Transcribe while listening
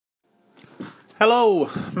Hello,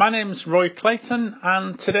 my name's Roy Clayton,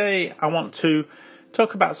 and today I want to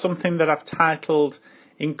talk about something that I've titled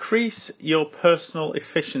Increase Your Personal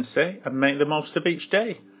Efficiency and Make the Most of Each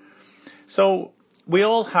Day. So we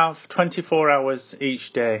all have 24 hours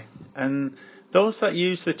each day, and those that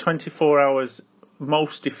use the 24 hours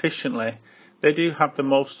most efficiently, they do have the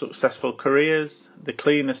most successful careers, the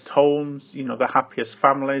cleanest homes, the happiest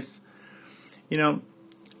families.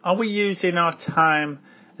 Are we using our time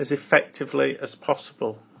as effectively as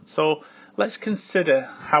possible? So let's consider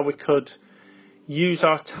how we could use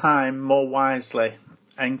our time more wisely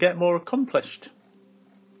and get more accomplished.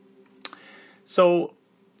 So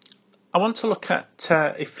I want to look at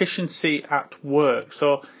efficiency at work.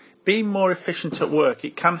 So being more efficient at work,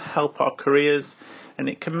 it can help our careers and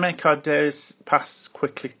it can make our days pass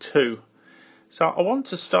quickly too. So I want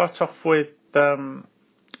to start off with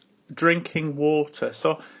drinking water.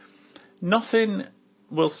 So nothing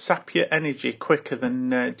will sap your energy quicker than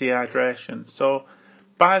dehydration. So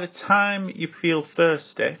by the time you feel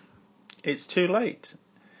thirsty, it's too late.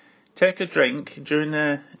 Take a drink during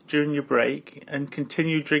your break and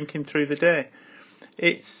continue drinking through the day.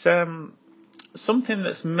 It's something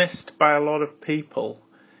that's missed by a lot of people,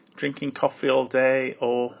 drinking coffee all day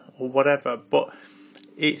or whatever, but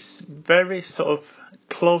it's very sort of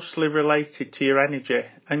closely related to your energy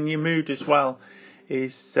and your mood as well,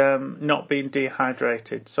 is not being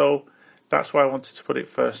dehydrated. So that's why I wanted to put it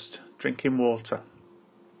first, drinking water.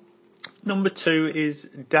 Number 2 is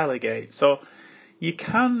delegate. So you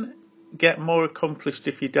can get more accomplished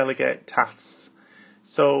if you delegate tasks.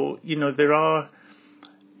 So, there are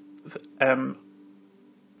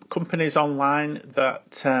companies online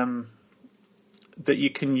that you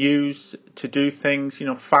can use to do things.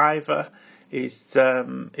 Fiverr is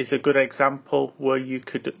a good example where you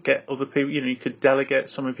could get other people. You could delegate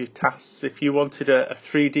some of your tasks. If you wanted a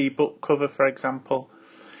 3D book cover, for example,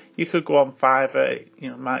 you could go on Fiverr.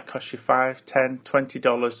 It might cost you $5, $10,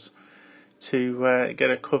 $20 to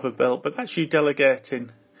get a cover built, but that's you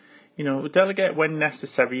delegating. Delegate when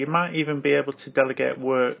necessary. You might even be able to delegate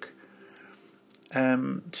work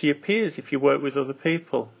to your peers if you work with other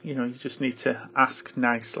people. You just need to ask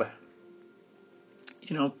nicely.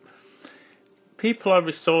 People are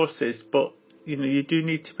resources, but you do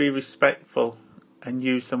need to be respectful and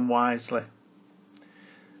use them wisely.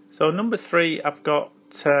 So number 3, I've got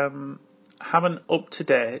have an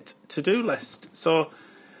up-to-date to-do list. So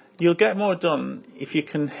you'll get more done if you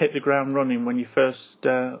can hit the ground running when you first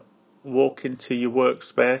walk into your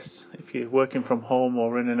workspace, if you're working from home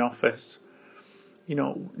or in an office.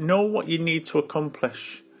 Know what you need to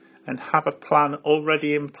accomplish and have a plan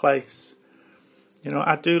already in place.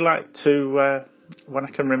 I do like to, when I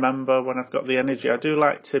can remember, when I've got the energy, I do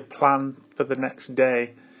like to plan for the next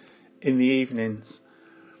day in the evenings.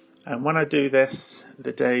 And when I do this,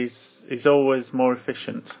 the day is always more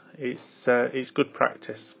efficient. It's good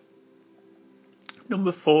practice.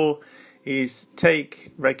 Number 4 is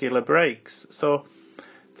take regular breaks. So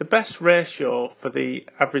the best ratio for the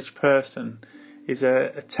average person is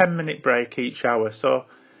a 10-minute break each hour. So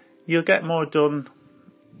you'll get more done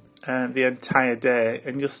the entire day,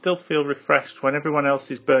 and you'll still feel refreshed when everyone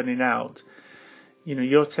else is burning out.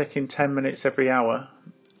 You're taking 10 minutes every hour,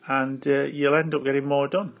 and you'll end up getting more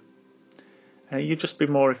done. You'll just be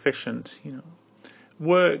more efficient.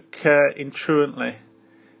 Work intruently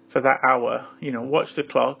for that hour. Watch the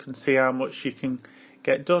clock and see how much you can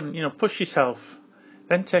get done. Push yourself,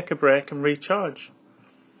 then take a break and recharge.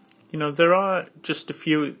 There are just a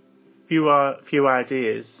few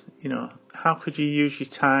ideas. How could you use your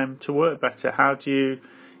time to work better? How do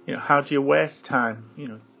you waste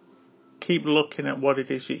time? Keep looking at what it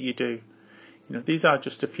is that you do. These are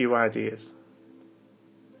just a few ideas.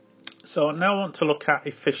 So now I want to look at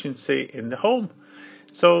efficiency in the home.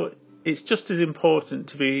 So it's just as important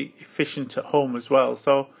to be efficient at home as well.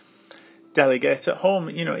 So delegate at home.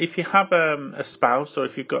 If you have a spouse or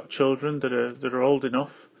if you've got children that are old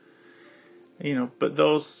enough, but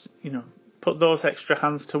those, put those extra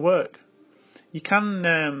hands to work. You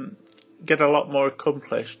can get a lot more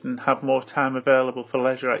accomplished and have more time available for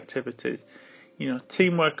leisure activities.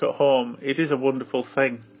 Teamwork at home, it is a wonderful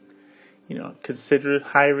thing. Consider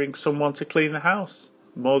hiring someone to clean the house,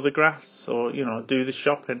 mow the grass, or, do the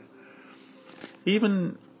shopping.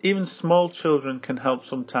 Even small children can help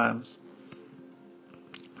sometimes.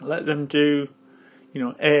 Let them do,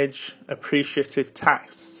 age appreciative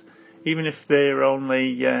tasks, even if they're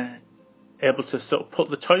only able to sort of put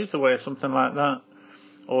the toys away or something like that,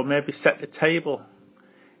 or maybe set the table.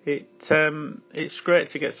 It's great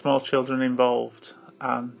to get small children involved,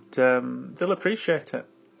 and they'll appreciate it.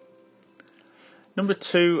 Number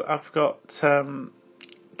 2, I've got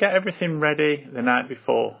get everything ready the night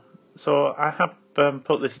before. So I have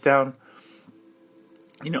put this down.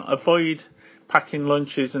 Avoid packing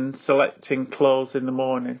lunches and selecting clothes in the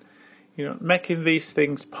morning. Making these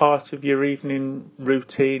things part of your evening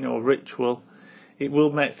routine or ritual, it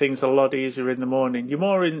will make things a lot easier in the morning. Your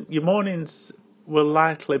mornings will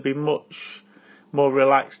likely be much more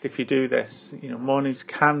relaxed if you do this. Mornings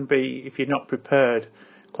can be, if you're not prepared,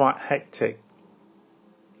 quite hectic.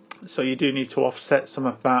 So you do need to offset some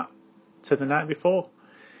of that to the night before.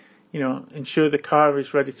 Ensure the car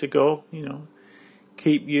is ready to go.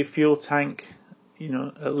 Keep your fuel tank,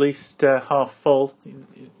 at least half full.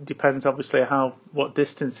 It depends obviously what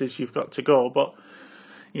distances you've got to go, but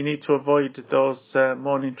you need to avoid those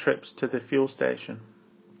morning trips to the fuel station.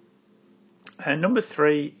 And number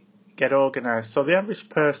 3, get organised. So the average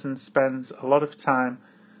person spends a lot of time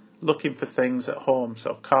looking for things at home.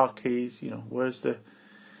 So car keys,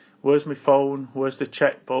 where's my phone, where's the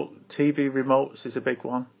checkbook, TV remotes is a big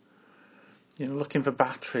one. Looking for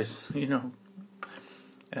batteries,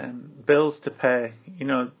 bills to pay.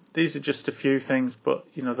 These are just a few things, but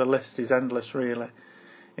the list is endless really.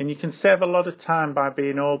 And you can save a lot of time by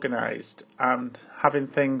being organised and having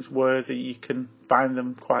things where that you can find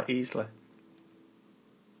them quite easily.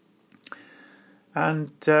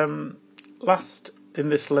 And last in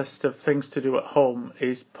this list of things to do at home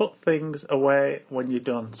is put things away when you're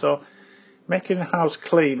done. So making the house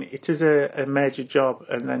clean, it is a major job,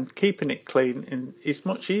 and then keeping it clean is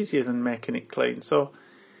much easier than making it clean. So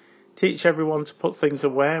teach everyone to put things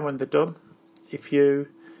away when they're done. If you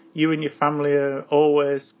and your family are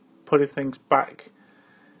always putting things back,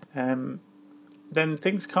 then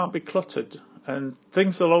things can't be cluttered, and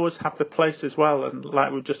things will always have their place as well. And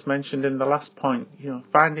like we just mentioned in the last point,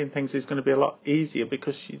 finding things is going to be a lot easier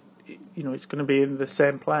because it's going to be in the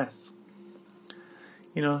same place.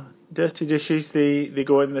 Dirty dishes, they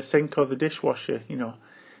go in the sink or the dishwasher.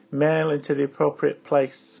 Mail into the appropriate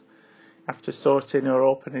place after sorting or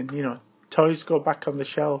opening. Toys go back on the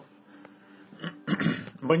shelf.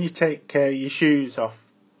 When you take your shoes off,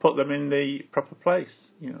 put them in the proper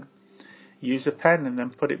place. Use a pen and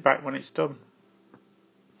then put it back when it's done.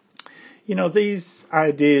 These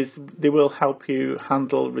ideas, they will help you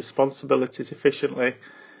handle responsibilities efficiently,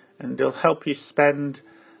 and they'll help you spend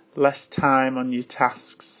less time on your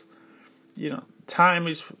tasks. Time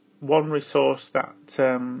is one resource that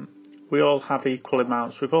we all have equal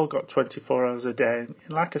amounts. We've all got 24 hours a day. And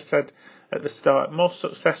like I said at the start, most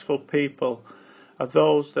successful people are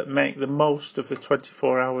those that make the most of the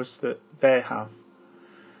 24 hours that they have.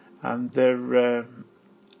 And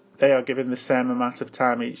they are given the same amount of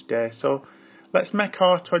time each day. So let's make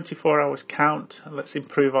our 24 hours count, and let's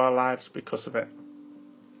improve our lives because of it.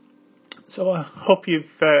 So I hope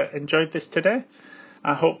you've enjoyed this today.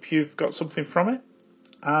 I hope you've got something from it,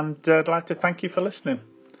 and I'd like to thank you for listening.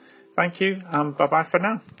 Thank you, and bye-bye for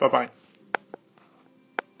now. Bye-bye.